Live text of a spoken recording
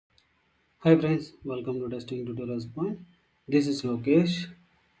Hi friends, welcome to Testing Tutorials Point. This is Lokesh,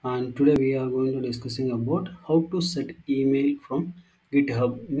 and today we are going to discussing about how to set email from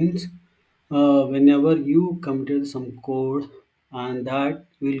GitHub. Means whenever you committed some code, and that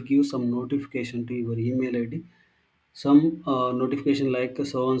will give some notification to your email ID. Some notification like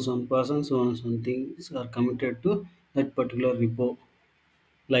so and so person, so and so things are committed to that particular repo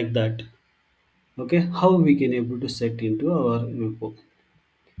like that. Okay, how we can able to set into our repo.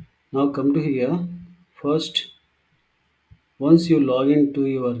 Now come to here. First, once you log into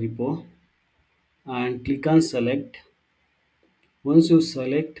your repo and click on select, once you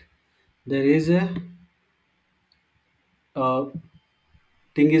select, there is a uh,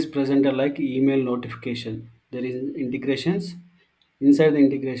 thing is presented like email notification. There is integrations. Inside the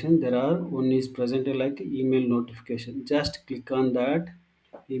integration, there are one is presented like email notification. Just click on that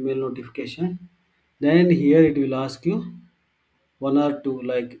email notification. Then here it will ask you one or two,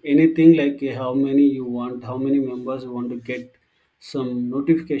 like anything, like how many you want, how many members you want to get some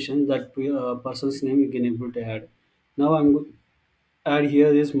notification that person's name you can able to add. Now I'm going to add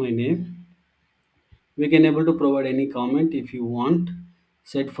here is my name. We can able to provide any comment if you want,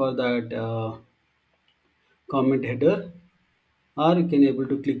 set for that comment header, or you can able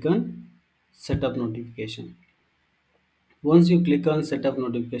to click on setup notification. Once you click on setup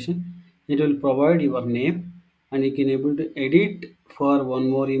notification, it will provide your name, and you can able to edit for one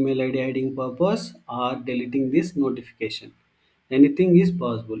more email id hiding purpose or deleting this notification. Anything is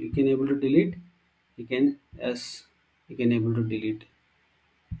possible. You can able to delete. You can, yes, you can able to delete.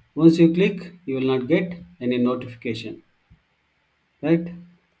 Once you click, you will not get any notification, right?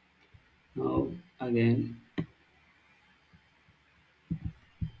 Now again,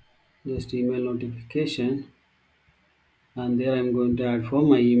 just email notification, and there I'm going to add for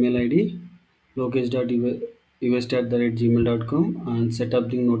my email id lokesh.us@gmail.com and set up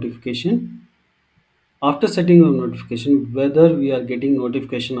the notification. After setting up notification, whether we are getting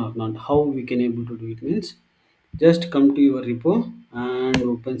notification or not, how we can able to do it means, just come to your repo and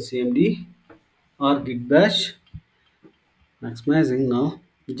open cmd or git bash, maximizing. Now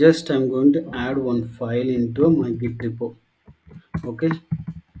just I'm going to add one file into my git repo. Okay,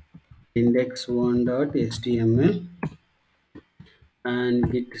 index1.html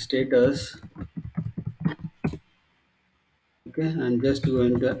and git status. Okay, I'm just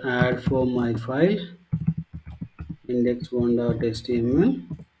going to add for my file index1.html.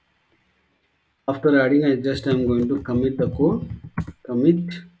 After adding, I just am going to commit the code.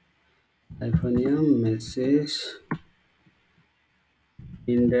 Commit -m message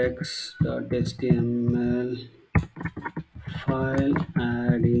index.html file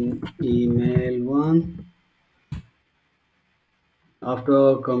adding email one.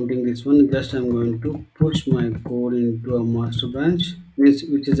 After counting this one, just I'm going to push my code into a master branch, which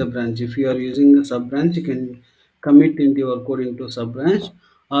is a branch. If you are using a sub branch, you can commit into your code into sub branch,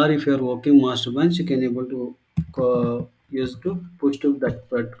 or if you are working master branch, you can able to use to push to that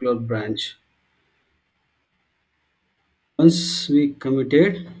particular branch. Once we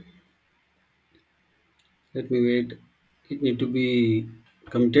committed, let me wait. It need to be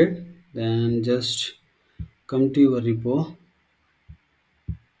committed. Then just come to your repo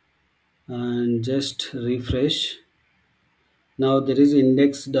and just refresh. Now there is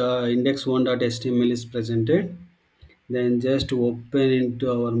index, the index1.html is presented. Then just open into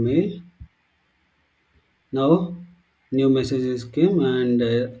our mail. Now new messages came, and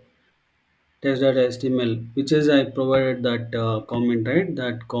text.html, which is I provided that comment, right?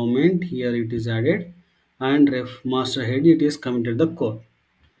 That comment here it is added, and ref master head it is committed the code.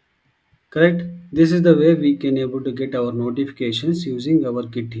 Correct. This is the way we can able to get our notifications using our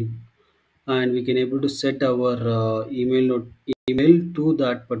git, and we can able to set our email to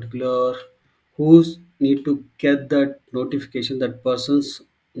that particular who's need to get that notification, that person's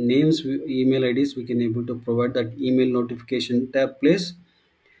names, email ids. We can able to provide that email notification tab place,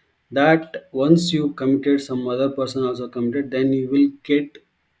 that once you committed, some other person also committed, then you will get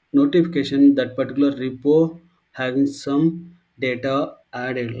notification that particular repo having some data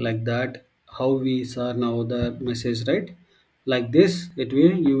added, like that. How we saw now the message, right? Like this it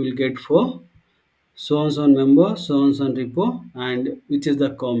will, you will get for so and so member, so and so repo, and which is the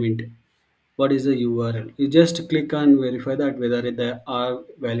comment, what is the url. You just click on verify that whether they are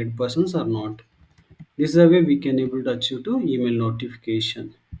valid persons or not. This is the way we can able to achieve to email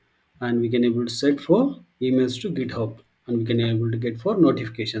notification, and we can able to set for emails to github, and we can able to get for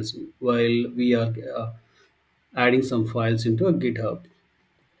notifications while we are adding some files into a github.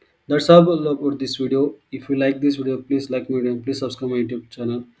 That's all about this video. If you like this video, please like my video, please subscribe my youtube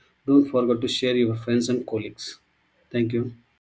channel. Don't forget to share your friends and colleagues. Thank you.